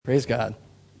Praise God.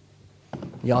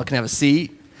 Y'all can have a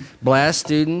seat. Blast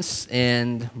students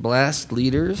and blast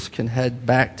leaders can head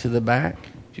back to the back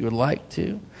if you would like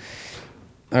to.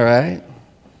 All right.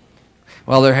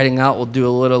 While they're heading out, we'll do a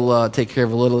little, take care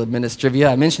of a little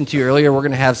administrivia. I mentioned to you earlier, we're going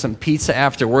to have some pizza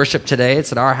after worship today.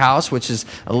 It's at our house, which is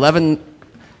not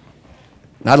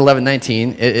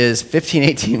 1119. It is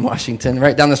 1518 Washington,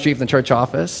 right down the street from the church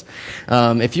office.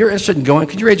 If you're interested in going,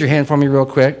 could you raise your hand for me real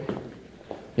quick?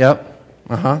 Yep.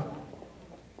 All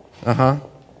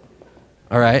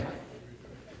right.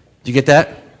 Did you get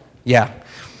that? Yeah.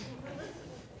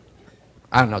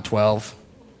 I don't know, 12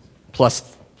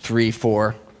 plus 3,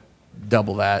 4,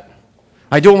 double that. All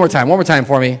right, do it one more time. One more time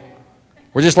for me.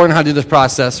 We're just learning how to do this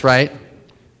process, right?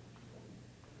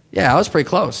 Yeah, I was pretty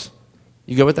close.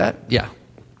 You good with that? Yeah.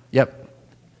 Yep.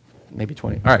 Maybe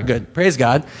 20. All right, good. Praise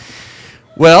God.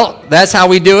 Well, that's how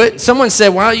we do it. Someone said,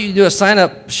 why don't you do a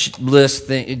sign-up list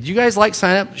thing? Do you guys like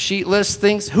sign-up sheet list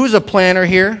things? Who's a planner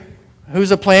here?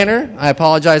 Who's a planner? I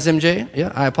apologize, MJ.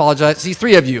 Yeah, I apologize. See,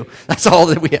 3 of you. That's all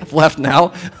that we have left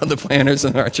now of the planners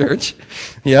in our church.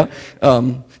 Yeah.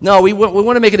 No, we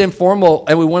want to make it informal,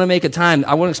 and we want to make a time.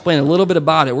 I want to explain a little bit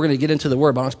about it. We're going to get into the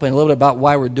Word, but I want to explain a little bit about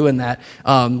why we're doing that.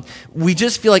 We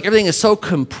just feel like everything is so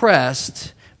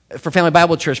compressed for Family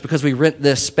Bible Church because we rent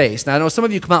this space. Now, I know some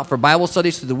of you come out for Bible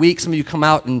studies through the week. Some of you come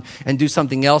out and do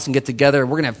something else and get together.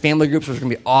 We're going to have family groups, which is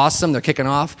going to be awesome. They're kicking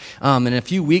off in a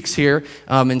few weeks here.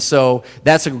 And so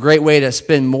that's a great way to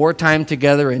spend more time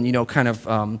together and, kind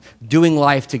of doing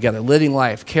life together, living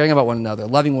life, caring about one another,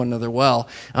 loving one another well.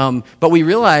 But we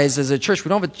realize as a church, we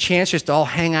don't have a chance just to all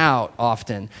hang out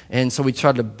often. And so we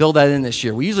tried to build that in this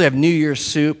year. We usually have New Year's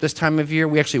soup this time of year.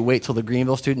 We actually wait till the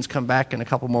Greenville students come back in a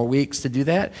couple more weeks to do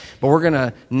that. But we're going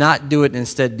to not do it and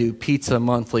instead do pizza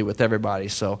monthly with everybody.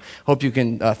 So hope you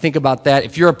can think about that.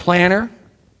 If you're a planner,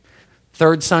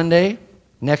 3rd Sunday,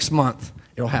 next month,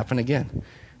 it'll happen again.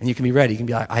 And you can be ready. You can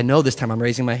be like, I know this time I'm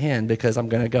raising my hand because I'm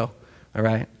going to go. All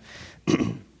right?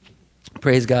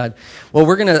 Praise God. Well,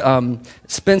 we're going to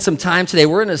spend some time today.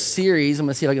 We're in a series. I'm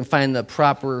going to see if I can find the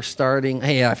proper starting.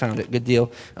 Hey, yeah, I found it. Good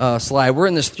deal. Slide. We're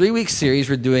in this 3-week series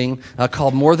we're doing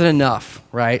called More Than Enough,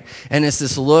 right? And it's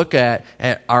this look at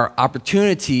our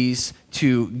opportunities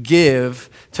to give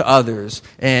to others.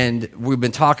 And we've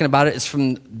been talking about it. It's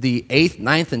from the 8th,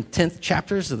 9th, and 10th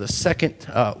chapters of the second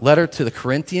letter to the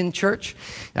Corinthian church.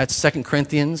 That's 2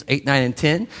 Corinthians 8, 9, and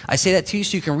 10. I say that to you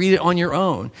so you can read it on your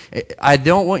own. I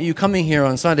don't want you coming here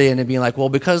on Sunday and it being like, well,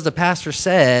 because the pastor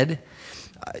said,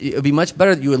 it would be much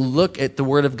better that you would look at the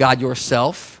Word of God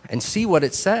yourself and see what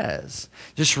it says.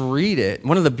 Just read it.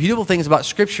 One of the beautiful things about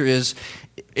Scripture is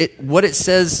what it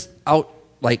says out.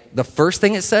 Like, the first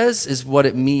thing it says is what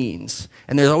it means.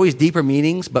 And there's always deeper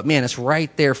meanings, but man, it's right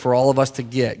there for all of us to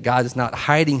get. God is not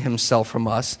hiding himself from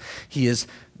us. He is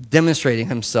demonstrating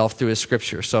himself through his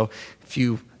scripture. So if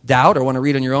you doubt or want to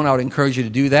read on your own, I would encourage you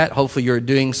to do that. Hopefully you're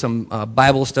doing some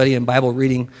Bible study and Bible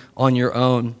reading on your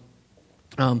own.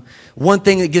 One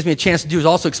thing that gives me a chance to do is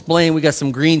also explain, we got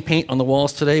some green paint on the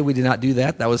walls today. We did not do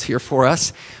that. That was here for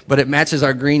us. But it matches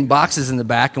our green boxes in the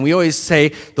back. And we always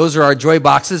say, those are our joy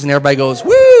boxes. And everybody goes,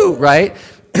 woo, right?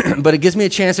 But it gives me a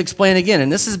chance to explain again.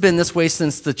 And this has been this way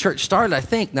since the church started, I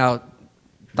think. Now,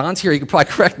 Don's here. He could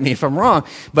probably correct me if I'm wrong.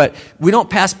 But we don't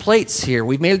pass plates here.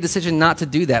 We've made a decision not to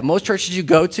do that. Most churches you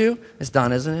go to, it's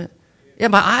Don, isn't it? Yeah,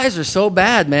 my eyes are so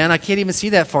bad, man. I can't even see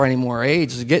that far anymore.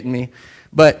 Age is getting me.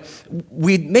 But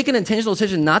we make an intentional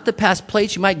decision not to pass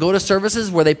plates. You might go to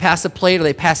services where they pass a plate or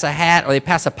they pass a hat or they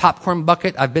pass a popcorn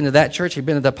bucket. I've been to that church. You've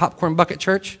been to the popcorn bucket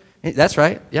church? That's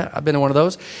right. Yeah, I've been to one of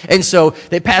those. And so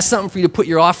they pass something for you to put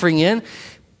your offering in.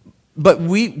 But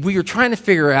we are trying to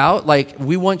figure out, like,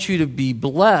 we want you to be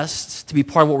blessed to be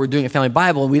part of what we're doing at Family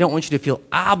Bible, and we don't want you to feel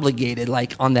obligated,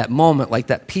 like, on that moment, like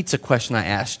that pizza question I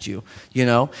asked you,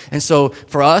 And so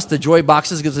for us, the Joy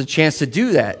Boxes gives us a chance to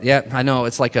do that. Yeah, I know,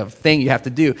 it's like a thing you have to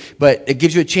do, but it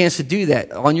gives you a chance to do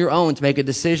that on your own to make a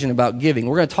decision about giving.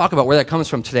 We're going to talk about where that comes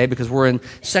from today because we're in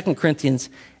 2 Corinthians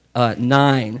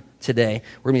 9 today.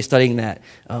 We're going to be studying that.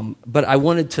 But I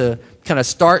wanted to kind of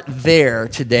start there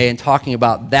today and talking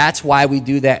about that's why we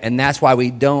do that and that's why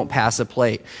we don't pass a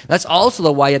plate. That's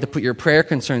also why you have to put your prayer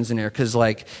concerns in there because,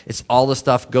 like, it's all the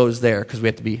stuff goes there because we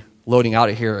have to be loading out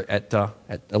of here at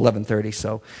 11:30.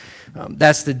 So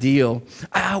that's the deal.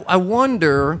 I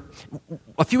wonder,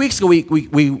 a few weeks ago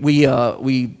we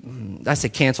I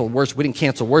said canceled worship. We didn't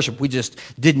cancel worship. We just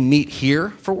didn't meet here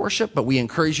for worship, but we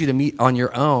encourage you to meet on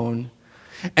your own.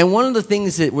 And one of the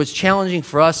things that was challenging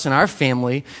for us and our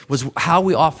family was how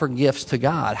we offer gifts to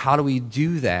God. How do we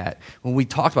do that? When we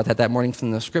talked about that morning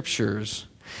from the scriptures.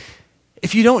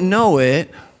 If you don't know it,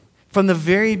 from the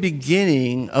very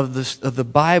beginning of the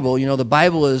Bible, the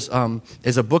Bible is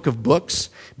a book of books,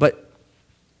 but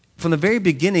from the very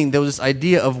beginning, there was this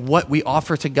idea of what we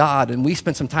offer to God. And we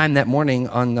spent some time that morning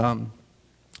on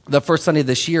the first Sunday of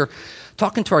this year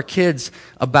talking to our kids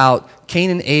about Cain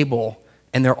and Abel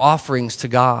and their offerings to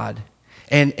God.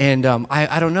 And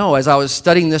I don't know, as I was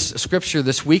studying this scripture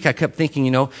this week, I kept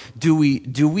thinking, do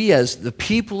we as the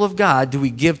people of God, do we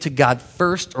give to God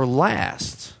first or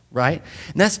last? Right?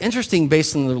 And that's interesting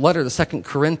based on the letter to 2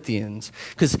 Corinthians,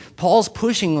 because Paul's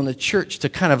pushing on the church to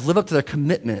kind of live up to their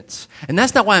commitments. And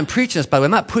that's not why I'm preaching this, by the way.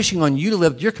 I'm not pushing on you to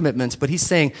live up to your commitments, but he's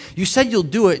saying, you said you'll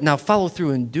do it, now follow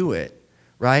through and do it.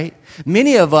 Right?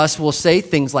 Many of us will say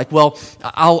things like, well,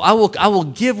 I will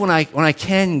give when I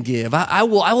can give. I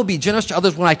will be generous to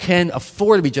others when I can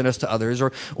afford to be generous to others.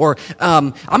 Or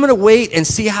I'm going to wait and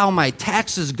see how my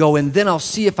taxes go, and then I'll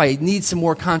see if I need some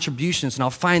more contributions, and I'll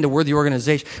find a worthy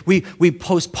organization. We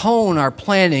postpone our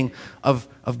planning of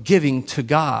giving to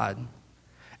God.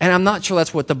 And I'm not sure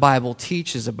that's what the Bible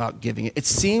teaches about giving. It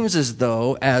seems as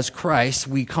though, as Christ,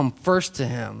 we come first to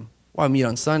him. Well, I meet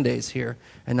on Sundays here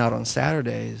and not on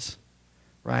Saturdays,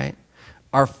 right?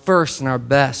 Our first and our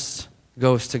best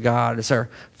goes to God. It's our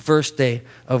first day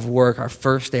of work, our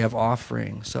first day of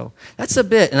offering. So that's a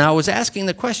bit. And I was asking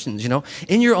the questions,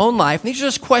 in your own life. These are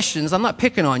just questions. I'm not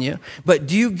picking on you. But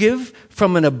do you give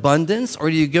from an abundance or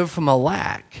do you give from a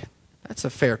lack? That's a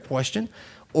fair question.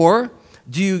 Or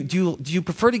do you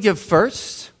prefer to give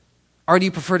first or do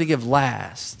you prefer to give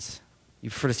last? You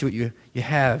prefer to see what you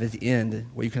have at the end,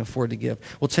 what you can afford to give.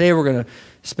 Well, today we're going to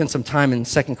spend some time in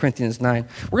 2 Corinthians 9.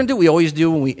 We're going to do what we always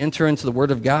do when we enter into the Word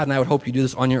of God, and I would hope you do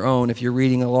this on your own. If you're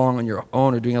reading along on your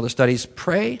own or doing other studies,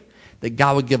 pray that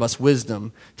God would give us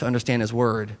wisdom to understand His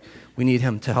Word. We need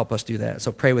Him to help us do that.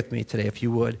 So pray with me today, if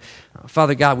you would.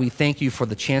 Father God, we thank you for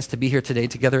the chance to be here today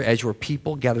together as your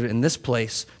people gathered in this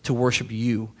place to worship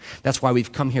you. That's why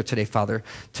we've come here today, Father,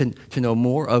 to know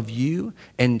more of you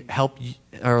and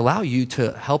allow you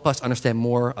to help us understand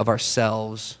more of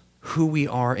ourselves, who we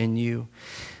are in you.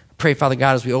 Pray, Father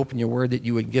God, as we open your word, that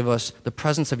you would give us the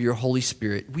presence of your Holy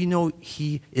Spirit. We know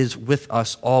he is with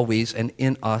us always and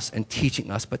in us and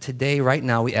teaching us. But today, right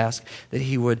now, we ask that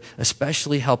he would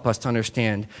especially help us to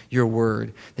understand your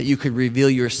word, that you could reveal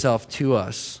yourself to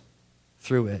us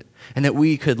through it, and that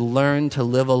we could learn to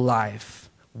live a life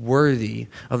worthy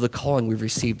of the calling we've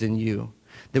received in you,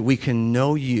 that we can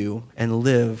know you and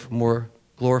live more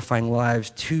glorifying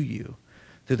lives to you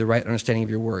through the right understanding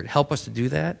of your word. Help us to do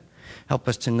that. Help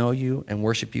us to know you and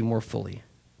worship you more fully.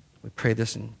 We pray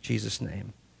this in Jesus'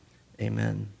 name.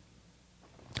 Amen.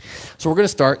 So we're going to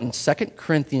start in 2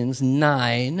 Corinthians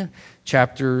 9,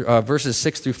 verses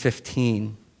 6 through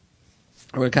 15.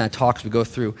 We're going to kind of talk as we go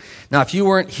through. Now, if you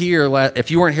weren't here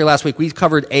last week, we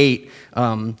covered 8,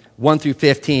 1 through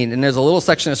 15. And there's a little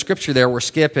section of scripture there we're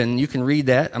skipping. You can read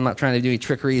that. I'm not trying to do any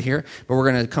trickery here, but we're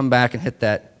going to come back and hit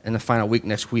that in the final week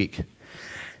next week.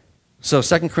 So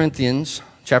 2 Corinthians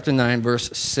chapter 9, verse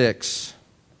 6.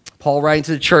 Paul writing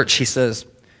to the church, he says,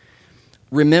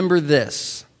 "Remember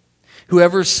this,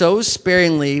 whoever sows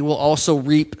sparingly will also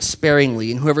reap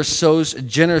sparingly, and whoever sows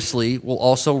generously will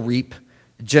also reap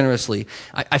generously."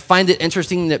 I find it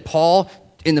interesting that Paul,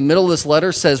 in the middle of this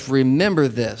letter, says, remember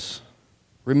this.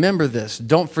 Remember this.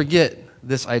 Don't forget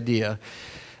this idea.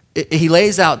 He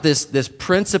lays out this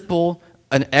principle,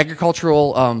 an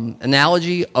agricultural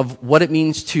analogy of what it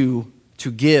means to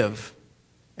give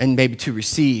and maybe to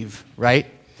receive, right?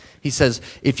 He says,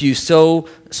 if you sow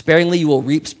sparingly, you will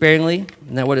reap sparingly.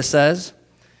 Isn't that what it says?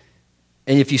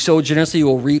 And if you sow generously, you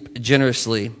will reap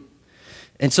generously.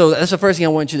 And so that's the first thing I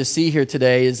want you to see here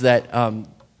today is that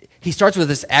he starts with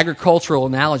this agricultural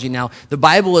analogy. Now, the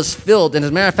Bible is filled, and as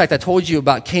a matter of fact, I told you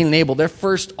about Cain and Abel. Their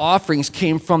first offerings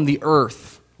came from the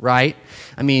earth, right?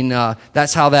 I mean,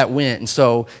 that's how that went. And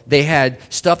so they had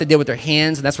stuff they did with their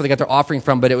hands, and that's where they got their offering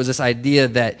from, but it was this idea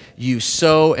that you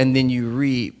sow and then you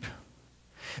reap.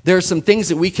 There are some things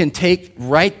that we can take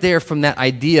right there from that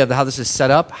idea of how this is set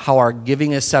up, how our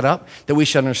giving is set up, that we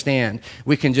should understand.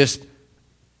 We can just,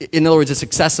 in other words, it's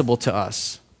accessible to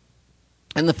us.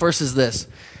 And the first is this,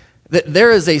 that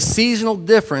there is a seasonal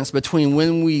difference between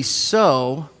when we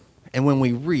sow and when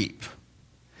we reap.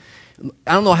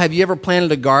 I don't know, have you ever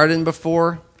planted a garden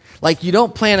before? Like, you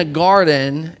don't plant a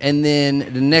garden and then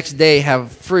the next day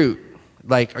have fruit.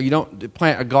 Or you don't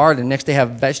plant a garden and the next day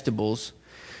have vegetables.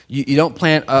 You don't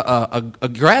plant a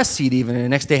grass seed even and the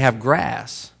next day have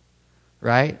grass,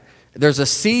 right? There's a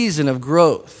season of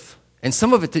growth, and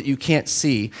some of it that you can't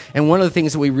see. And one of the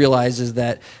things that we realize is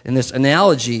that in this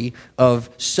analogy of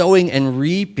sowing and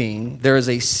reaping, there is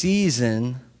a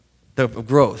season the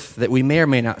growth that we may or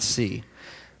may not see,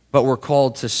 but we're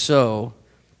called to sow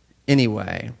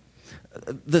anyway.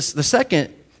 The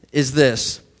second is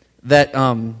this, that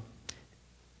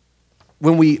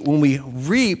when we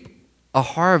reap a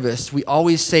harvest, we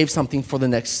always save something for the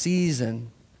next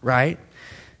season, right?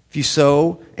 If you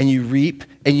sow and you reap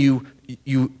and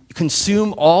you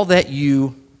consume all that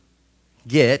you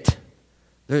get,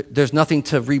 there's nothing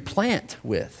to replant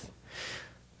with.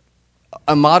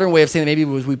 A modern way of saying it maybe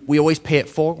was we always pay it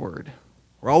forward.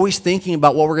 We're always thinking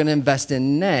about what we're going to invest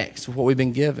in next with what we've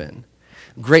been given.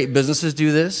 Great businesses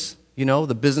do this. You know,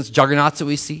 the business juggernauts that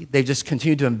we see, they just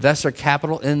continue to invest their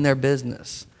capital in their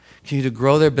business, continue to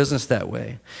grow their business that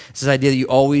way. It's this idea that you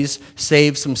always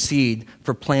save some seed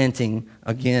for planting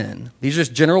again. These are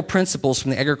just general principles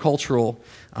from the agricultural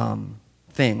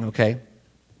thing, okay?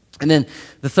 And then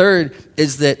the third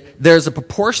is that there's a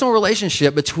proportional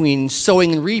relationship between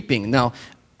sowing and reaping. Now,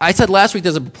 I said last week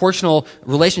there's a proportional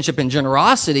relationship in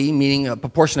generosity, meaning a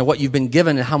proportion of what you've been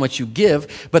given and how much you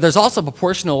give, but there's also a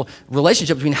proportional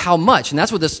relationship between how much, and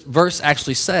that's what this verse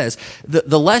actually says.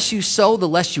 The less you sow, the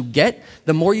less you get.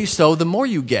 The more you sow, the more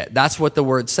you get. That's what the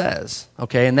word says,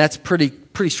 okay? And that's pretty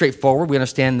straightforward. We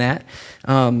understand that,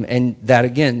 and that,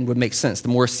 again, would make sense. The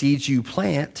more seeds you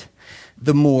plant,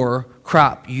 the more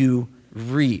crop you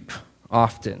reap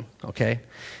often, okay?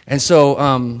 And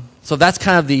so that's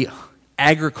kind of the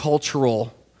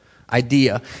agricultural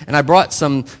idea. And I brought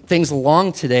some things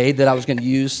along today that I was going to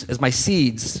use as my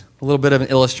seeds, a little bit of an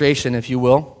illustration, if you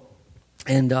will.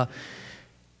 And I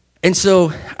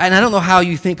don't know how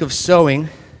you think of sowing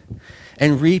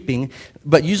and reaping,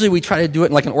 but usually we try to do it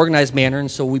in like an organized manner,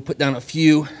 and so we put down a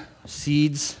few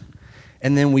seeds,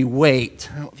 and then we wait.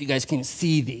 I don't know if you guys can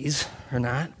see these or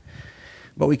not,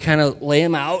 but we kind of lay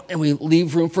them out, and we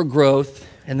leave room for growth,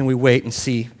 and then we wait and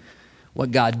see what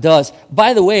God does.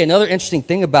 By the way, another interesting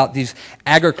thing about these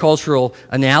agricultural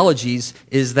analogies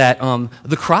is that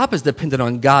the crop is dependent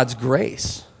on God's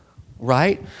grace,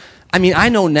 right? I mean, I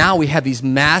know now we have these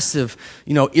massive,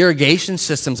 irrigation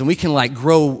systems, and we can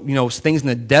grow, things in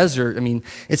the desert. I mean,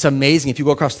 it's amazing if you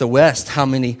go across the West how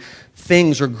many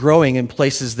things are growing in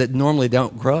places that normally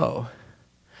don't grow.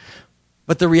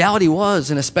 But the reality was,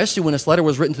 and especially when this letter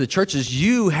was written to the churches,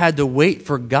 you had to wait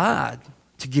for God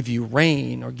to give you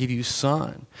rain or give you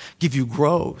sun, give you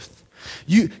growth.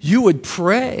 You would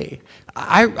pray.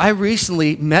 I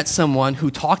recently met someone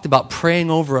who talked about praying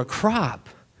over a crop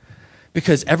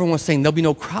because everyone was saying there'll be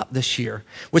no crop this year,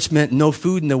 which meant no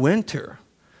food in the winter,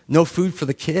 no food for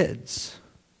the kids,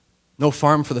 no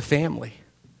farm for the family.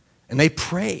 And they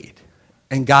prayed,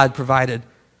 and God provided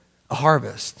a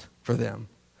harvest for them,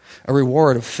 a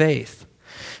reward of faith.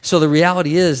 So the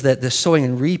reality is that the sowing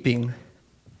and reaping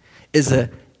is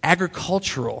an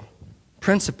agricultural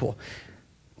principle.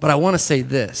 But I want to say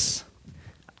this.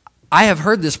 I have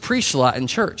heard this preached a lot in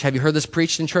church. Have you heard this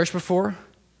preached in church before?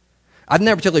 I've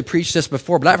never particularly preached this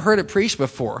before, but I've heard it preached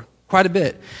before, quite a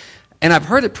bit. And I've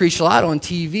heard it preached a lot on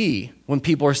TV when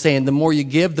people are saying the more you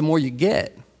give, the more you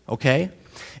get, okay?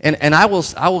 And I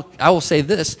will say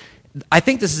this. I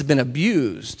think this has been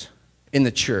abused in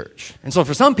the church. And so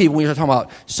for some people, when you're talking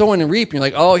about sowing and reaping, you're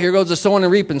like, oh, here goes the sowing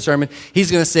and reaping sermon.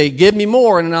 He's going to say, give me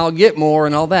more, and then I'll get more,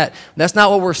 and all that. That's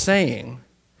not what we're saying.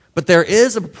 But there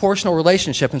is a proportional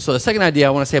relationship. And so the second idea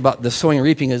I want to say about the sowing and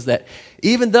reaping is that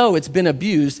even though it's been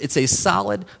abused, it's a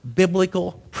solid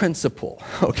biblical principle,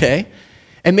 okay?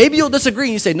 And maybe you'll disagree,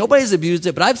 and you say, nobody's abused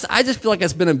it, but I just feel like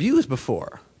it's been abused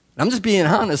before. I'm just being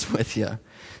honest with you.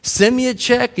 Send me a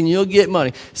check and you'll get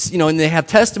money. And they have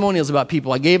testimonials about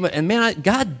people I gave them. And man,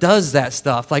 God does that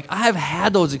stuff. I've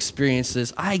had those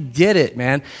experiences. I get it,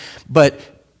 man. But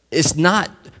it's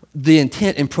not the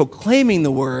intent in proclaiming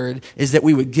the word is that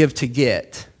we would give to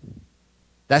get.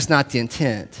 That's not the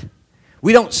intent.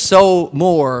 We don't sow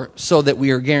more so that we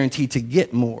are guaranteed to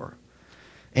get more.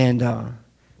 But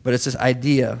it's this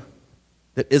idea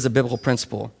that is a biblical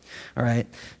principle. All right.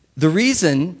 The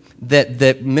reason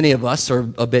that many of us are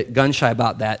a bit gun-shy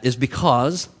about that is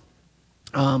because,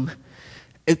 you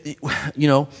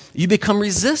become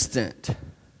resistant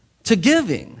to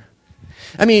giving.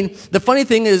 I mean, the funny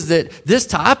thing is that this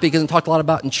topic isn't talked a lot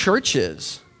about in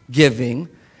churches, giving.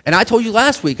 And I told you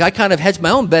last week, I kind of hedged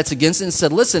my own bets against it and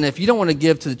said, listen, if you don't want to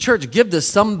give to the church, give to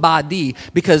somebody,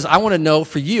 because I want to know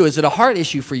for you, is it a heart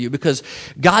issue for you? Because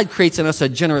God creates in us a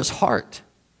generous heart.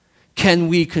 Can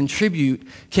we contribute?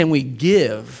 Can we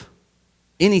give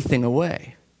anything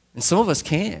away? And some of us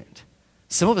can't.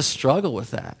 Some of us struggle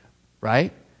with that,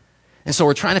 right? And so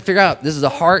we're trying to figure out, this is a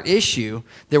heart issue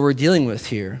that we're dealing with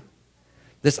here,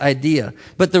 this idea.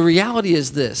 But the reality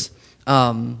is this.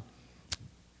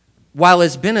 while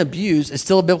it's been abused, it's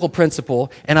still a biblical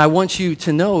principle, and I want you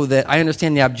to know that I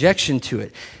understand the objection to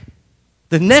it.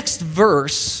 The next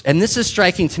verse, and this is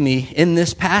striking to me in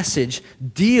this passage,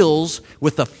 deals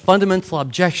with a fundamental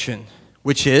objection,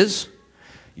 which is,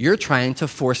 you're trying to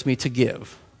force me to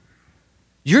give.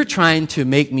 You're trying to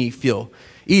make me feel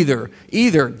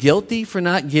either guilty for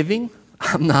not giving,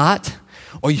 I'm not,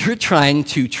 or you're trying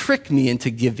to trick me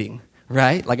into giving,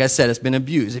 right? Like I said, it's been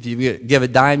abused. If you give a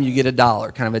dime, you get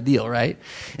 $1, kind of a deal, right?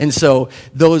 And so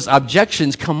those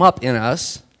objections come up in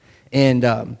us, and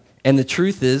the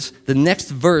truth is, the next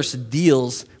verse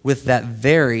deals with that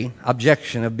very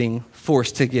objection of being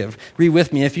forced to give. Read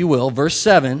with me, if you will, verse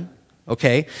 7,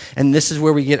 okay? And this is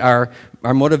where we get our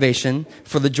motivation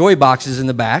for the joy boxes in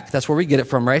the back. That's where we get it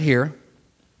from, right here.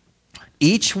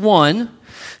 Each one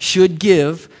should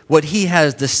give what he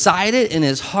has decided in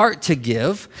his heart to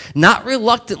give, not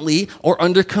reluctantly or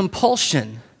under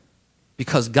compulsion,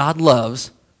 because God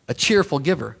loves a cheerful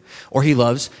giver, or he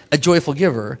loves a joyful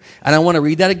giver. And I want to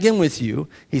read that again with you.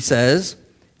 He says,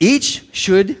 each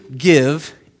should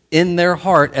give in their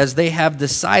heart as they have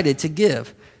decided to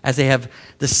give,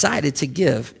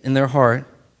 in their heart,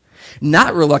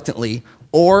 not reluctantly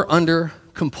or under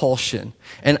compulsion.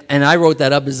 And I wrote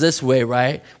that up as this way,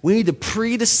 right? We need to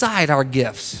pre-decide our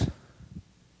gifts.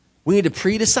 We need to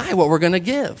pre-decide what we're going to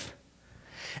give.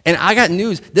 And I got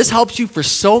news. This helps you for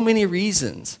so many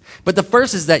reasons. But the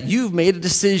first is that you've made a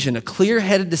decision, a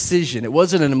clear-headed decision. It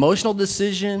wasn't an emotional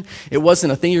decision. It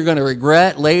wasn't a thing you're going to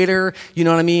regret later. You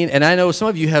know what I mean? And I know some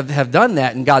of you have done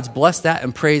that, and God's blessed that,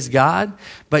 and praise God.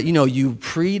 But, you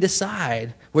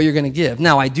pre-decide what you're going to give.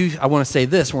 Now, I want to say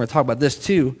this. We're going to talk about this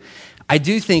too. I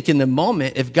do think in the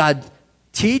moment, if God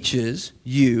teaches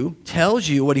you, tells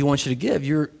you what he wants you to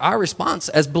give, our response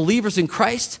as believers in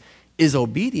Christ is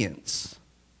obedience.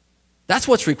 That's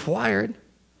what's required,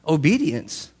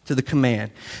 obedience to the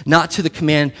command. Not to the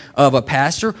command of a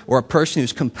pastor or a person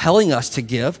who's compelling us to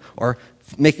give or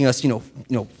making us,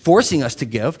 forcing us to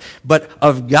give, but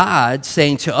of God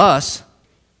saying to us,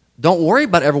 don't worry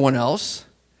about everyone else.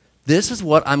 This is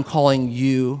what I'm calling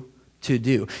you to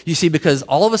do. You see, because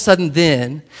all of a sudden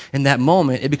then, in that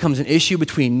moment, it becomes an issue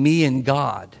between me and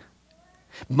God.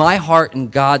 My heart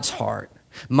and God's heart.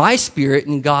 My spirit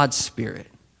and God's spirit.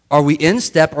 Are we in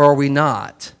step or are we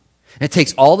not? And it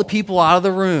takes all the people out of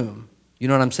the room. You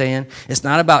know what I'm saying? It's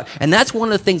not about, and that's one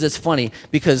of the things that's funny,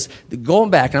 because going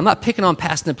back, and I'm not picking on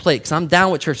passing the plate, because I'm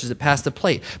down with churches that pass the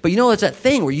plate, but it's that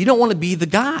thing where you don't want to be the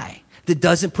guy that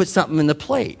doesn't put something in the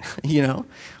plate,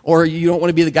 or you don't want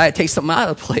to be the guy that takes something out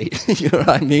of the plate, you know what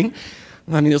I mean?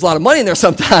 There's a lot of money in there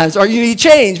sometimes, or you need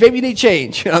change, maybe you need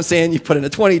change, you know what I'm saying? You put in a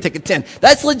 20, you take a 10.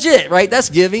 That's legit, right? That's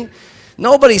giving.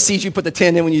 Nobody sees you put the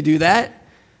 10 in when you do that.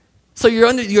 So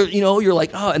you're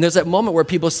like, oh, and there's that moment where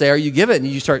people say, are you giving? And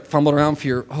you start fumbling around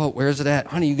for where is it at?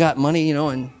 Honey, you got money,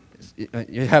 and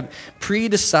you have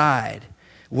pre-decide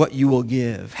what you will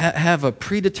give. Have a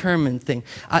predetermined thing.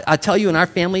 I tell you, in our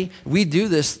family, we do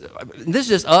this. This is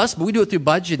just us, but we do it through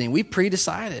budgeting. We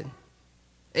pre-decided.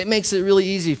 It makes it really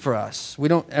easy for us. We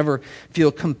don't ever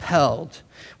feel compelled.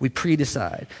 We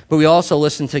pre-decide. But we also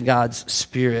listen to God's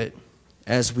Spirit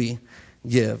as we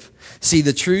give. See,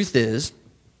 the truth is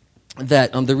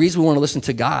that the reason we want to listen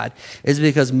to God is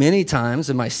because many times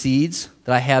in my seeds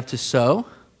that I have to sow,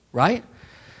 right,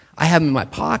 I have them in my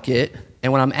pocket,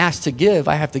 and when I'm asked to give,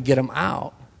 I have to get them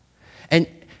out.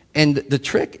 And the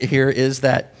trick here is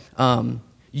that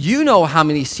you know how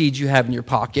many seeds you have in your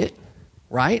pocket,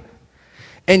 right?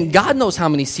 And God knows how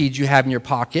many seeds you have in your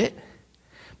pocket,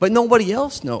 but nobody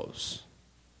else knows.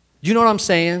 Do you know what I'm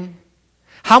saying?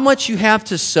 How much you have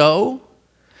to sow.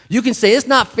 You can say, it's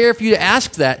not fair for you to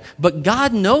ask that, but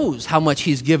God knows how much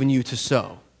he's given you to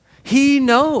sow. He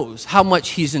knows how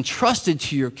much he's entrusted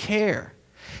to your care.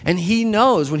 And he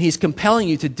knows when he's compelling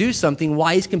you to do something,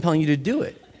 why he's compelling you to do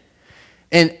it.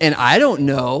 And I don't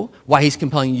know why he's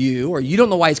compelling you, or you don't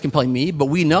know why he's compelling me, but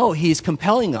we know he's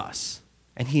compelling us.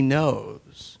 And he knows.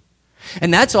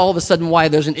 And that's all of a sudden why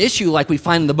there's an issue like we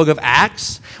find in the book of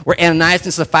Acts, where Ananias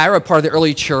and Sapphira are part of the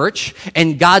early church,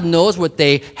 and God knows what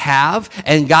they have,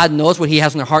 and God knows what he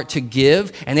has in their heart to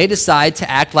give, and they decide to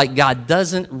act like God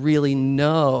doesn't really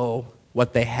know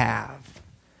what they have.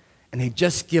 And they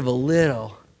just give a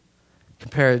little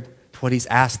compared to what he's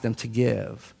asked them to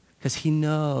give, because he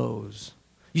knows.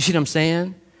 You see what I'm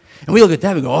saying? And we look at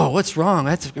that and we go, oh, what's wrong?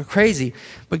 That's crazy.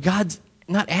 But God's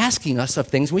not asking us of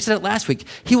things. We said it last week.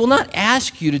 He will not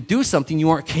ask you to do something you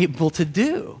aren't capable to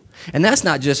do. And that's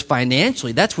not just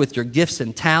financially. That's with your gifts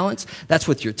and talents. That's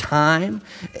with your time.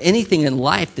 Anything in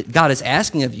life that God is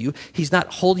asking of you, he's not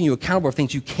holding you accountable for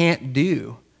things you can't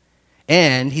do.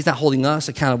 And he's not holding us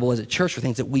accountable as a church for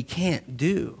things that we can't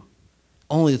do,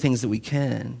 only the things that we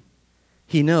can.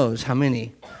 He knows how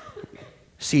many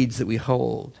seeds that we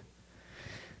hold.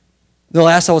 The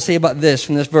last I will say about this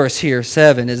from this verse here,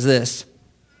 7, is this.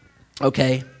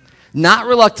 Okay, not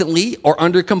reluctantly or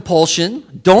under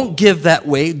compulsion. Don't give that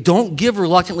way. Don't give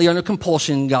reluctantly under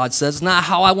compulsion, God says. Not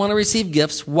how I want to receive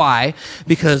gifts. Why?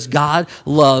 Because God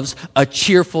loves a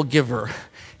cheerful giver.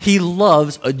 He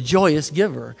loves a joyous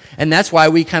giver. And that's why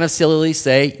we kind of sillily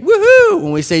say, woohoo,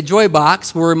 when we say joy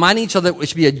box. We're reminding each other that it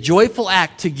should be a joyful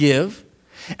act to give.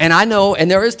 And I know, and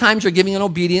there is times you're giving in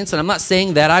obedience, and I'm not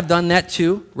saying that. I've done that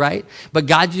too, right? But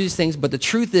God uses things. But the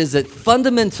truth is that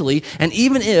fundamentally, and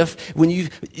even if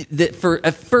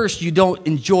at first you don't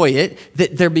enjoy it,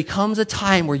 that there becomes a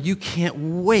time where you can't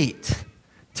wait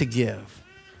to give.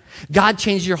 God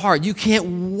changed your heart. You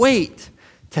can't wait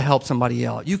to help somebody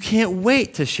else. You can't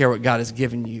wait to share what God has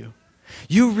given you.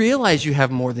 You realize you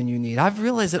have more than you need. I've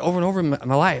realized that over and over in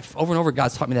my life. Over and over,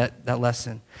 God's taught me that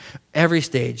lesson. Every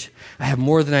stage, I have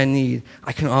more than I need.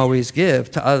 I can always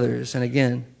give to others. And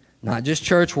again, not just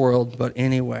church world, but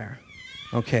anywhere.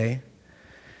 Okay?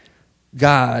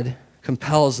 God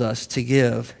compels us to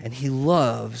give, and he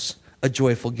loves a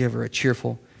joyful giver, a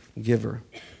cheerful giver.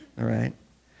 All right?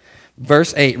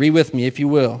 Verse 8, read with me if you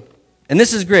will. And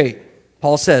this is great.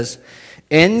 Paul says,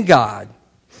 "And God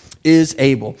is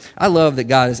able." I love that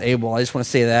God is able. I just want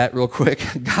to say that real quick.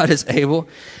 God is able.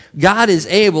 God is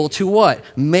able to what?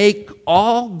 Make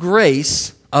all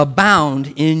grace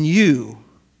abound in you,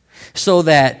 so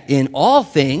that in all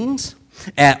things,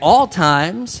 at all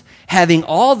times, having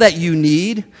all that you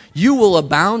need, you will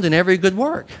abound in every good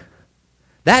work.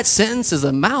 That sentence is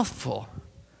a mouthful.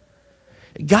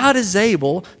 God is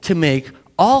able to make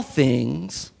all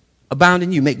things abound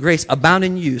in you, make grace abound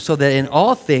in you, so that in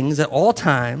all things, at all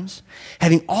times,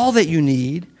 having all that you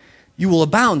need, you will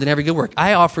abound in every good work.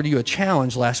 I offered you a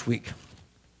challenge last week.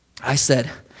 I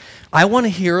said, I want to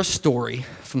hear a story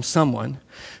from someone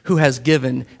who has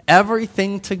given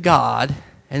everything to God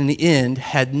and in the end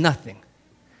had nothing.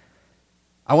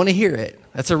 I want to hear it.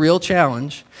 That's a real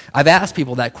challenge. I've asked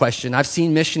people that question. I've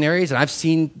seen missionaries, and I've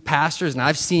seen pastors, and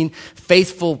I've seen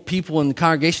faithful people in the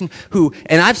congregation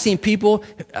and I've seen people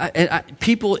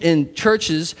in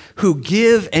churches who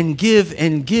give and give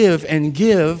and give and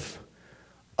give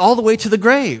all the way to the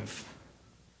grave.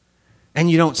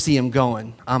 And you don't see them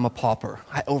going, I'm a pauper.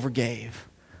 I overgave.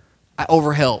 I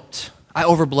overhelped. I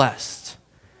overblessed.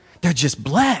 They're just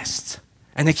blessed.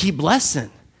 And they keep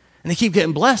blessing. And they keep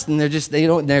getting blessed, and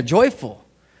they're joyful.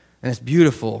 And it's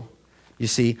beautiful. You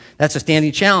see, that's a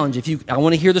standing challenge. I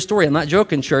want to hear the story. I'm not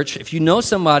joking, church. If you know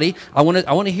somebody, I want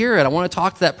to hear it. I want to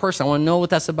talk to that person. I want to know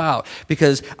what that's about,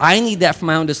 because I need that for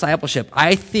my own discipleship.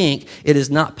 I think it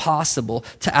is not possible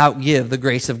to outgive the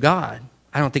grace of God.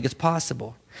 I don't think it's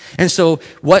possible. And so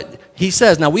what he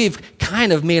says, now we've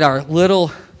kind of made our little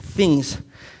things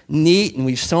neat, and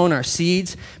we've sown our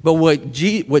seeds. But what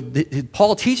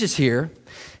Paul teaches here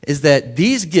is that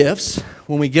these gifts,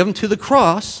 when we give them to the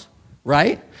cross,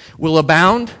 right, will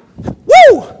abound,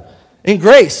 in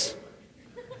grace.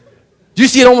 Do you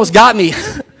see it almost got me?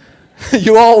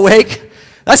 You all awake?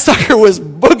 That sucker was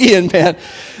boogieing, man.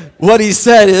 What he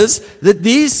said is that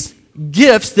these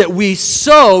gifts that we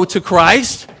sow to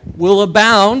Christ will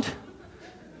abound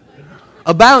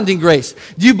in grace.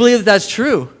 Do you believe that that's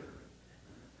true?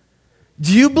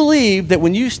 Do you believe that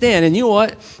when you stand, and you know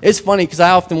what? It's funny because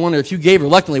I often wonder if you gave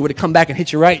reluctantly, would it come back and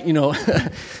hit you right,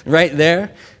 right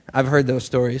there? I've heard those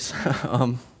stories.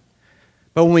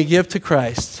 But when we give to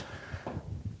Christ,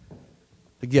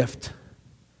 the gift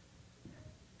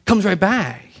comes right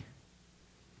back.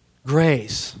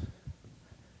 Grace.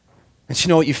 And you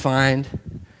know what you find?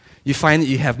 You find that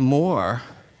you have more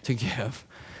to give.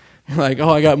 You're like, oh,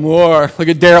 I got more. Look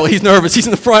at Daryl. He's nervous. He's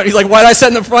in the front. He's like, why did I sit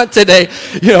in the front today?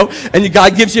 And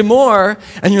God gives you more.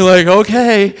 And you're like,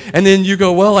 okay. And then you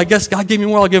go, well, I guess God gave me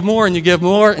more. I'll give more. And you give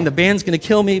more. And the band's going to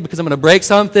kill me because I'm going to break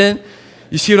something.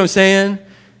 You see what I'm saying?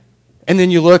 And then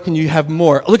you look and you have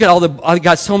more. Look at I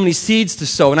got so many seeds to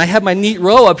sow. And I have my neat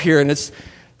row up here. And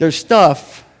there's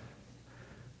stuff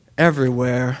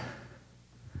everywhere.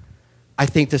 I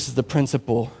think this is the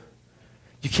principle.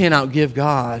 You can't outgive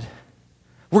God.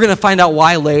 We're going to find out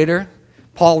why later.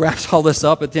 Paul wraps all this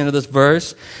up at the end of this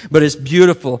verse, but it's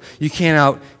beautiful. You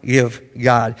can't outgive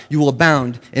God. You will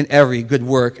abound in every good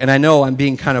work. And I know I'm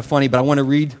being kind of funny, but I want to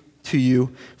read to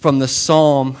you from the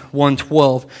Psalm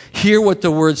 112. Hear what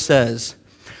the word says.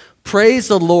 Praise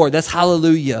the Lord. That's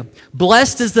hallelujah.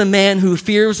 Blessed is the man who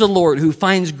fears the Lord, who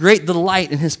finds great delight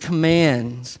in his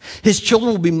commands. His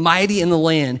children will be mighty in the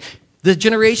land. The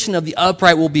generation of the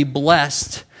upright will be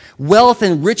blessed. Wealth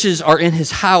and riches are in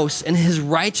his house, and his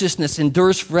righteousness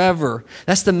endures forever.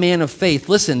 That's the man of faith.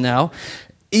 Listen now.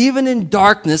 Even in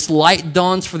darkness, light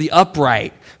dawns for the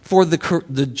upright, for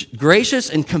the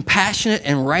gracious and compassionate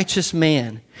and righteous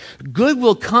man. Good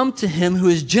will come to him who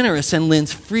is generous and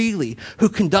lends freely, who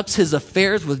conducts his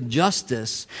affairs with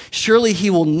justice. Surely he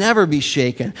will never be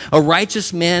shaken. A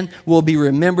righteous man will be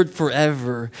remembered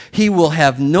forever. He will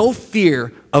have no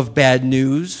fear of bad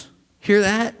news. Hear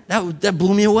that? That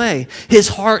blew me away. His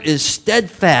heart is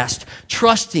steadfast,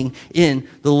 trusting in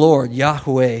the Lord,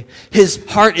 Yahweh. His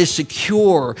heart is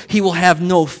secure. He will have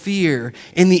no fear.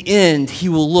 In the end, he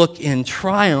will look in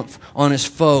triumph on his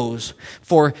foes.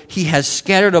 For he has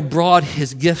scattered abroad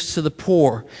his gifts to the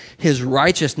poor. His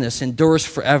righteousness endures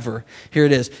forever. Here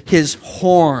it is. His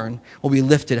horn will be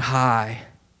lifted high.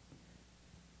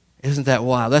 Isn't that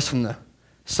wild? That's from the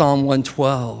Psalm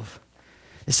 112.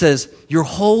 It says, your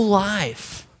whole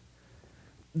life,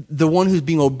 the one who's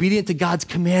being obedient to God's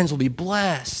commands will be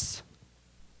blessed.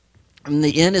 In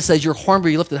the end, it says, your horn will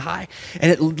be lifted high.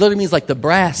 And it literally means like the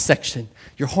brass section.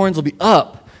 Your horns will be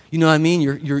up. You know what I mean?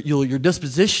 Your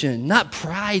disposition, not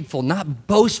prideful, not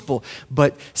boastful,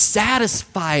 but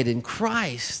satisfied in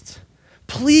Christ.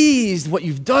 Pleased what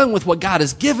you've done with what God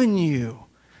has given you.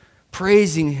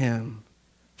 Praising him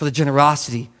for the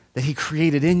generosity that he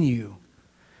created in you.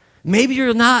 Maybe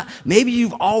you're not, maybe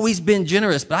you've always been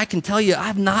generous, but I can tell you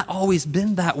I've not always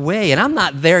been that way, and I'm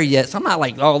not there yet, so I'm not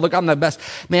like, oh, look, I'm the best.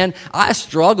 Man, I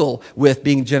struggle with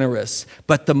being generous,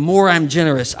 but the more I'm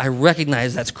generous, I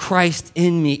recognize that's Christ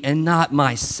in me and not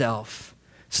myself.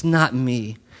 It's not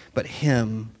me, but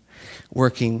him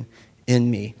working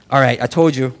in me. All right, I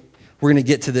told you we're going to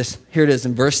get to this. Here it is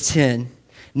in verse 10.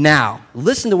 Now,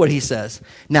 listen to what he says.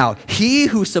 Now, he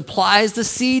who supplies the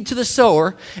seed to the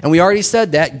sower, and we already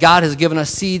said that, God has given us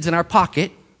seeds in our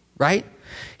pocket, right?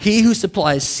 He who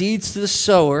supplies seeds to the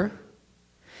sower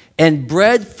and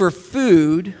bread for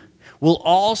food will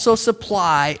also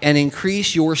supply and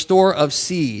increase your store of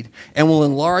seed and will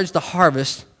enlarge the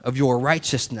harvest of your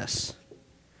righteousness.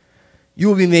 You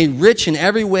will be made rich in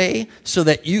every way so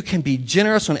that you can be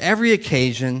generous on every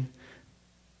occasion.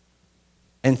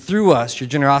 And through us, your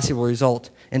generosity will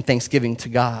result in thanksgiving to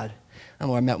God. I don't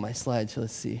know where I'm at with my slides, so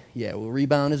let's see. Yeah, we'll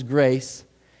rebound his grace.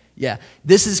 Yeah,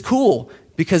 this is cool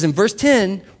because in verse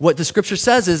 10, what the scripture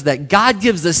says is that God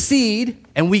gives the seed,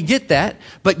 and we get that,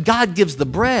 but God gives the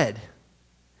bread.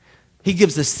 He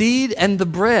gives the seed and the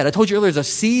bread. I told you earlier there's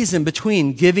a season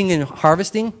between giving and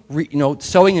harvesting,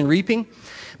 sowing and reaping.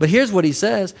 But here's what he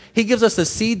says. He gives us the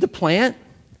seed to plant,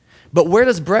 but where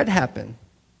does bread happen?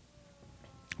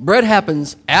 Bread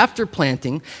happens after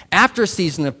planting, after a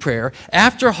season of prayer,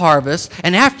 after harvest,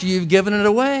 and after you've given it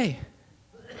away.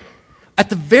 At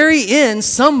the very end,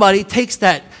 somebody takes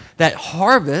that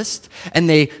harvest and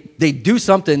they do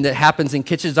something that happens in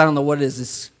kitchens. I don't know what it is.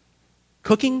 It's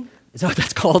cooking? Is that what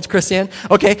that's called, Christiane?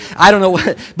 Okay, I don't know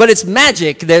what, but it's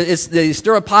magic. They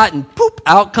stir a pot and poop,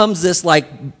 out comes this like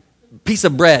piece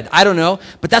of bread. I don't know,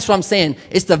 but that's what I'm saying.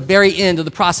 It's the very end of the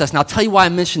process. And I'll tell you why I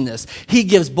mention this. He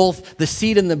gives both the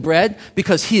seed and the bread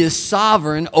because he is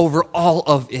sovereign over all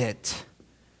of it.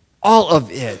 All of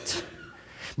it.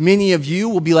 Many of you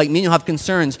will be like me, you'll have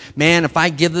concerns. Man, if I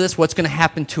give this, what's going to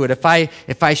happen to it? If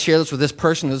I share this with this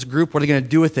person, this group, what are they going to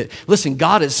do with it? Listen,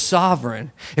 God is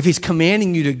sovereign. If he's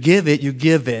commanding you to give it, you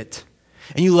give it.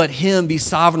 And you let him be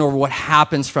sovereign over what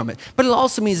happens from it. But it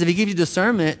also means if he gives you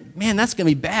discernment, man, that's going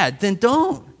to be bad. Then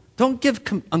don't. Don't give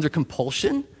under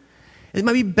compulsion. It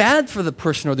might be bad for the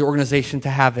person or the organization to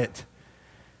have it.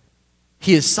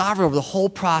 He is sovereign over the whole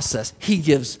process. He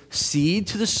gives seed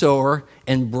to the sower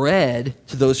and bread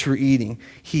to those who are eating.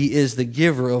 He is the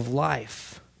giver of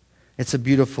life. It's a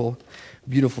beautiful,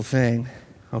 beautiful thing.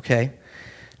 Okay?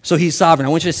 So he's sovereign. I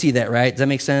want you to see that, right? Does that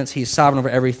make sense? He's sovereign over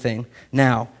everything.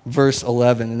 Now, verse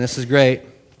 11, and this is great.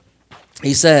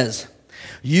 He says,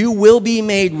 you will be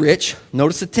made rich.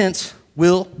 Notice the tense,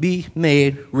 will be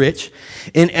made rich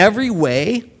in every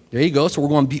way. There you go. So we're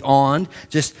going beyond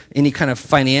just any kind of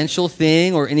financial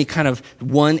thing or any kind of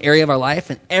one area of our life.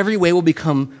 In every way will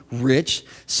become rich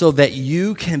so that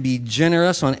you can be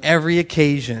generous on every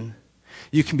occasion.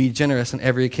 You can be generous on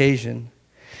every occasion.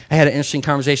 I had an interesting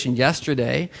conversation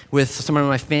yesterday with someone in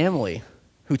my family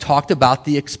who talked about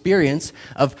the experience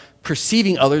of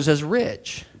perceiving others as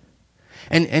rich.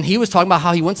 And he was talking about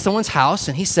how he went to someone's house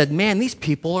and he said, man, these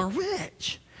people are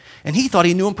rich. And he thought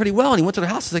he knew them pretty well. And he went to their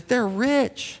house. He's like, they're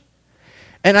rich.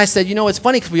 And I said, it's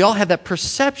funny because we all have that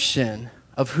perception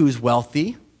of who's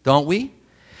wealthy, don't we?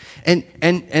 And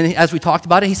as we talked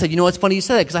about it, he said, it's funny you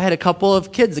said that because I had a couple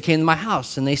of kids that came to my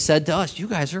house and they said to us, you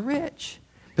guys are rich.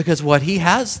 because what he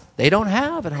has, they don't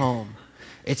have at home.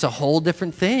 It's a whole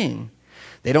different thing.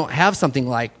 They don't have something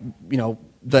like,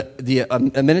 the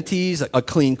amenities, a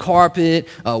clean carpet,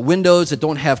 windows that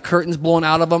don't have curtains blowing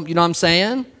out of them. You know what I'm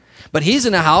saying? But he's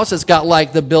in a house that's got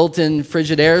like the built-in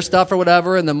Frigidaire stuff or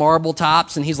whatever and the marble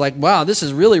tops. And he's like, wow, this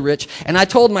is really rich. And I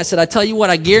told him, I said, I tell you what,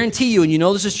 I guarantee you, and you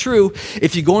know this is true,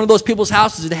 if you go into those people's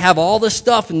houses that have all this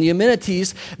stuff and the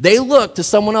amenities, they look to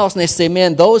someone else and they say,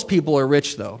 man, those people are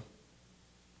rich though.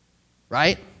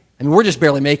 Right? I mean, we're just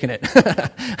barely making it.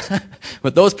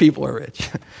 But those people are rich.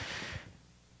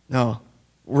 No,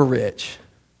 we're rich.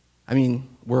 I mean,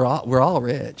 we're all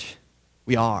rich.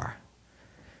 We are.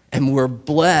 And we're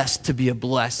blessed to be a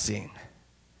blessing.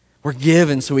 We're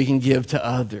given so we can give to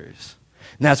others.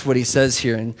 And that's what he says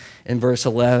here in verse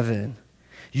 11.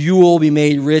 You will be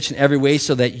made rich in every way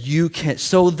so that you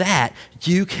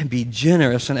can be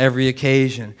generous on every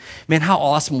occasion. Man, how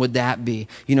awesome would that be?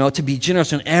 To be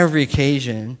generous on every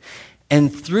occasion.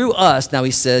 And through us, now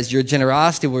he says, your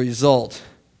generosity will result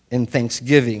in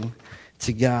thanksgiving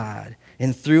to God.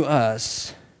 And through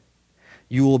us,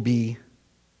 you will be,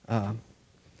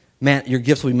 your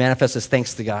gifts will be manifest as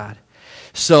thanks to God.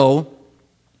 So,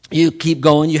 you keep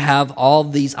going, you have all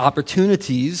these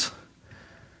opportunities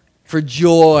for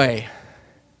joy.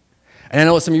 And I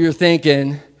know what some of you are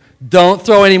thinking, don't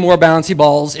throw any more bouncy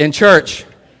balls in church.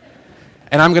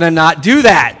 And I'm going to not do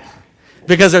that.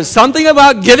 Because there's something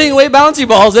about giving away bouncy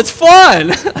balls that's fun.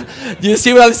 Do you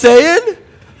see what I'm saying?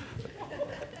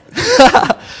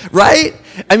 Right?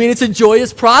 I mean, it's a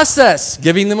joyous process,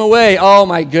 giving them away. Oh,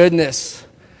 my goodness.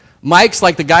 Mike's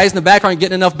like the guys in the background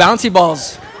getting enough bouncy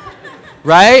balls.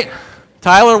 Right?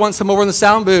 Tyler wants some over in the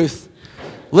sound booth.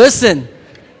 Listen,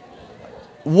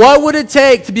 what would it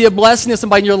take to be a blessing to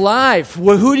somebody in your life?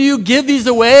 Well, who do you give these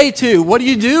away to? What do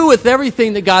you do with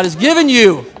everything that God has given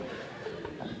you?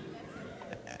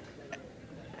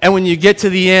 And when you get to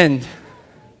the end,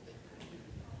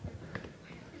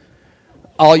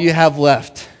 all you have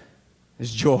left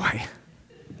is joy.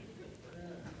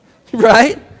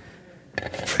 Right?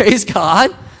 Praise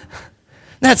God.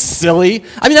 That's silly.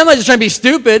 I mean, I'm not just trying to be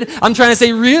stupid. I'm trying to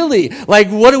say, really, like,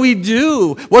 what do we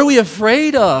do? What are we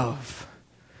afraid of?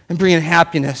 And bringing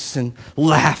happiness and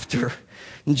laughter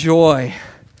and joy.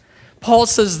 Paul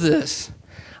says this,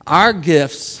 our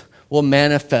gifts will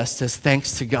manifest as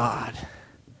thanks to God.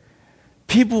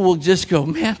 People will just go,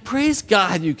 man, praise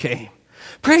God you came.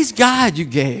 Praise God you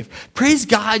gave. Praise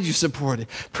God you supported.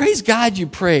 Praise God you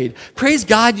prayed. Praise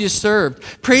God you served.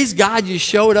 Praise God you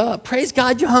showed up. Praise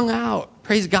God you hung out.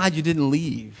 Praise God you didn't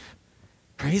leave.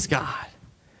 Praise God.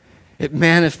 It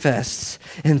manifests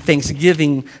in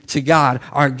thanksgiving to God.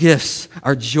 Our gifts,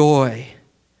 our joy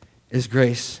is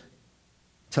grace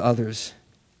to others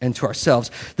and to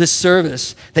ourselves. This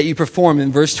service that you perform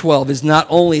in verse 12 is not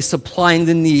only supplying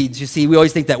the needs. You see, we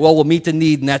always think that, well, we'll meet the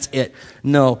need and that's it.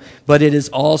 No, but it is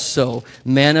also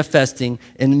manifesting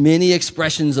in many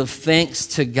expressions of thanks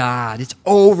to God. It's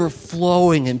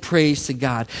overflowing in praise to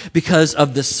God. Because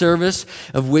of the service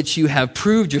of which you have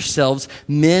proved yourselves,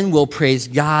 men will praise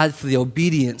God for the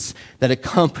obedience that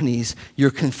accompanies your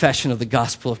confession of the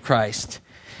gospel of Christ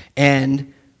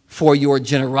and for your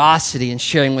generosity in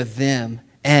sharing with them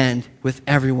and with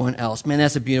everyone else. Man,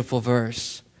 that's a beautiful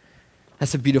verse.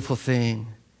 That's a beautiful thing.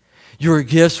 Your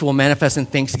gifts will manifest in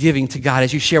thanksgiving to God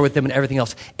as you share with them and everything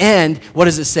else. And what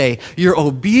does it say? Your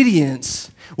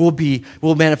obedience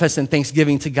will manifest in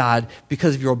thanksgiving to God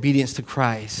because of your obedience to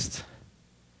Christ.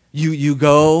 You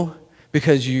go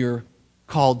because you're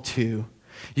called to.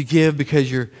 You give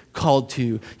because you're called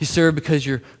to. You serve because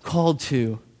you're called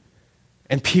to.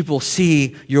 And people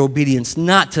see your obedience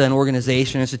not to an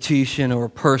organization, institution, or a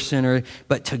person,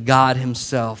 but to God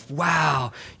himself.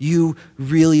 Wow, you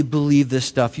really believe this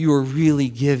stuff. You are really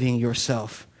giving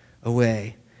yourself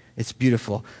away. It's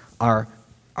beautiful. Our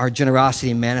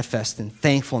generosity manifests in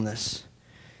thankfulness.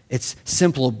 It's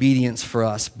simple obedience for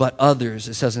us, but others,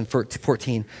 it says in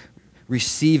 14,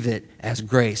 receive it as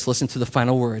grace. Listen to the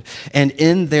final word. And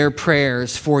in their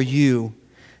prayers for you,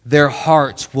 their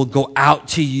hearts will go out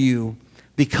to you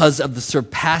because of the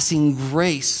surpassing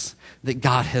grace that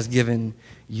God has given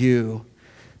you.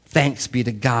 Thanks be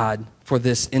to God for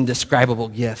this indescribable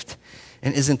gift.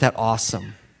 And isn't that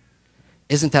awesome?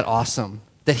 Isn't that awesome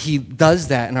that he does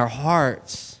that in our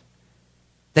hearts?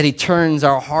 That he turns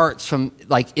our hearts from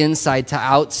like inside to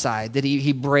outside. That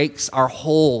he breaks our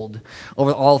hold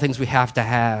over all the things we have to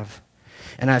have.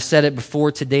 And I've said it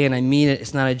before today and I mean it.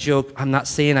 It's not a joke. I'm not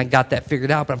saying I got that figured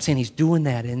out, but I'm saying he's doing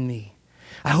that in me.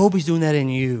 I hope he's doing that in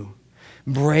you,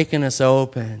 breaking us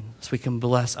open so we can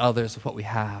bless others with what we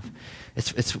have.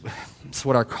 It's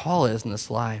what our call is in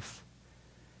this life.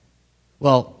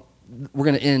 Well, we're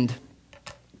going to end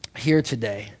here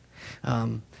today.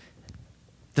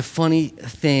 The funny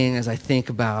thing as I think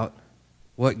about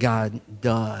what God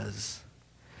does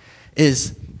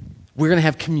is we're going to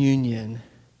have communion.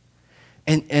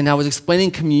 And I was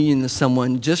explaining communion to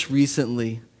someone just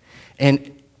recently,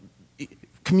 and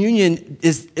communion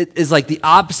is like the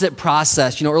opposite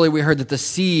process. You know, earlier we heard that the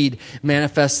seed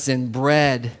manifests in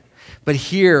bread, but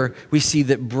here we see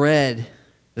that bread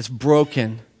that's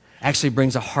broken actually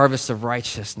brings a harvest of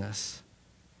righteousness.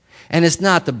 And it's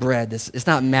not the bread, it's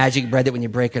not magic bread that when you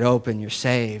break it open, you're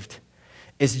saved.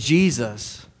 It's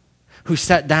Jesus who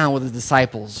sat down with his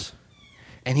disciples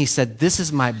and he said, "This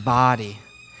is my body,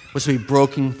 which will be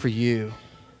broken for you."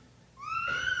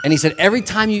 And he said, "Every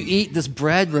time you eat this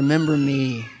bread, remember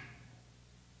me."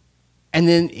 And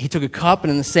then he took a cup,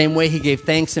 and in the same way, he gave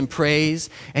thanks and praise,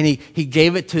 and he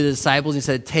gave it to the disciples. He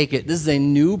said, "Take it. This is a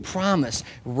new promise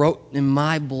wrote in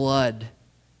my blood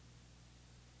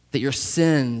that your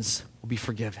sins will be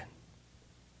forgiven."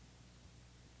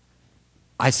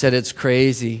 I said it's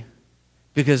crazy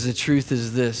because the truth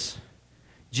is this.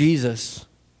 Jesus,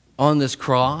 on this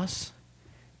cross,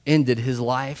 ended his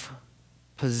life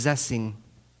possessing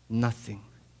nothing.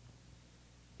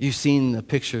 You've seen the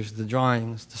pictures, the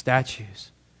drawings, the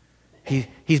statues.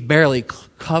 He's barely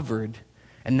covered,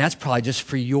 and that's probably just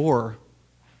for your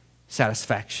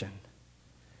satisfaction.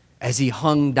 As he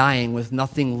hung dying with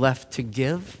nothing left to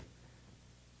give,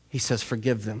 he says,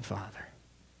 "Forgive them, Father.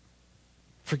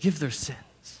 Forgive their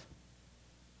sins."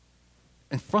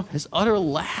 And from his utter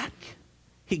lack,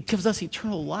 he gives us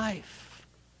eternal life.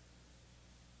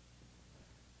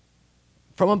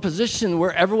 From a position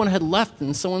where everyone had left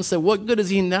and someone said, "What good is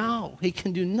he now? He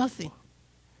can do nothing."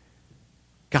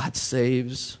 God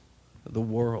saves the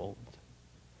world.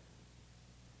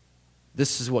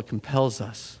 This is what compels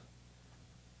us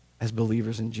as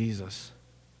believers in Jesus.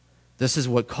 This is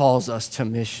what calls us to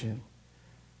mission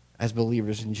as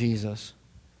believers in Jesus,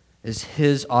 is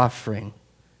his offering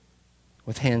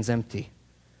with hands empty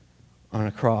on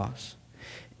a cross.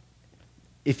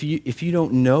 If you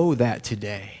don't know that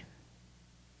today,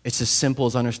 it's as simple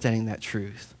as understanding that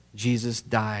truth. Jesus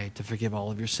died to forgive all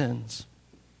of your sins.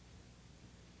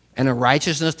 And a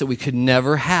righteousness that we could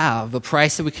never have, the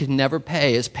price that we could never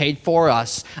pay, is paid for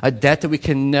us, a debt that we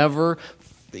can never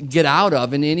get out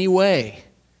of in any way,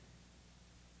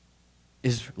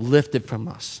 is lifted from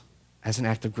us as an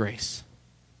act of grace.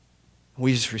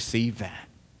 We just receive that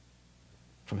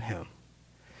from him.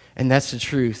 And that's the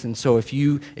truth. And so if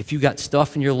you got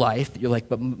stuff in your life that you're like,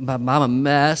 but I'm a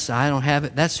mess, I don't have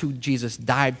it, that's who Jesus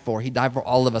died for. He died for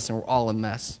all of us, and we're all a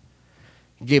mess.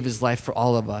 He gave his life for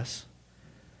all of us.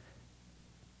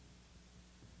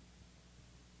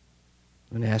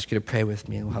 I'm going to ask you to pray with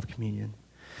me, and we'll have communion.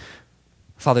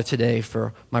 Father, today,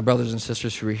 for my brothers and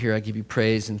sisters who are here, I give you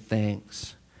praise and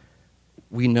thanks.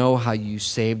 We know how you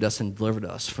saved us and delivered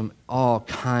us from all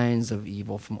kinds of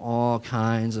evil, from all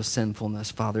kinds of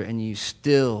sinfulness, Father, and you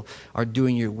still are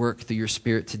doing your work through your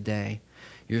Spirit today.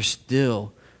 You're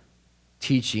still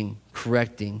teaching,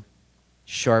 correcting,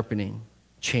 sharpening,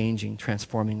 changing,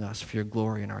 transforming us for your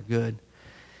glory and our good.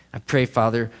 I pray,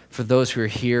 Father, for those who are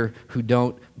here who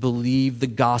don't believe the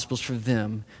gospel's for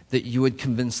them, that you would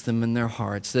convince them in their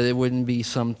hearts, that it wouldn't be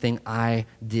something I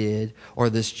did or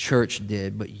this church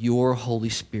did, but your Holy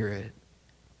Spirit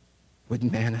would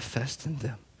manifest in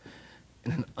them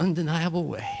in an undeniable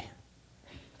way,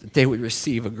 that they would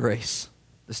receive a grace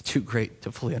that's too great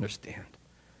to fully understand.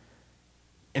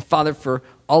 And Father, for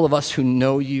all of us who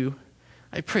know you,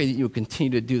 I pray that you will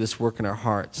continue to do this work in our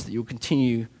hearts, that you will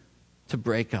continue to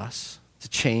break us, to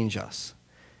change us,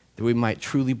 that we might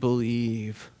truly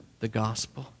believe the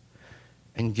gospel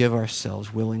and give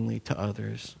ourselves willingly to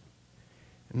others.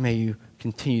 And may you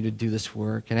continue to do this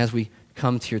work. And as we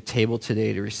come to your table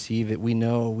today to receive it, we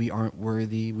know we aren't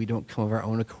worthy, we don't come of our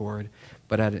own accord,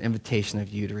 but at an invitation of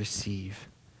you to receive,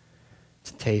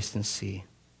 to taste and see.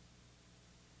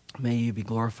 May you be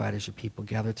glorified as your people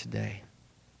gather today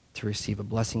to receive a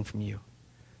blessing from you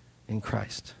in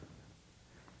Christ.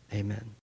 Amen.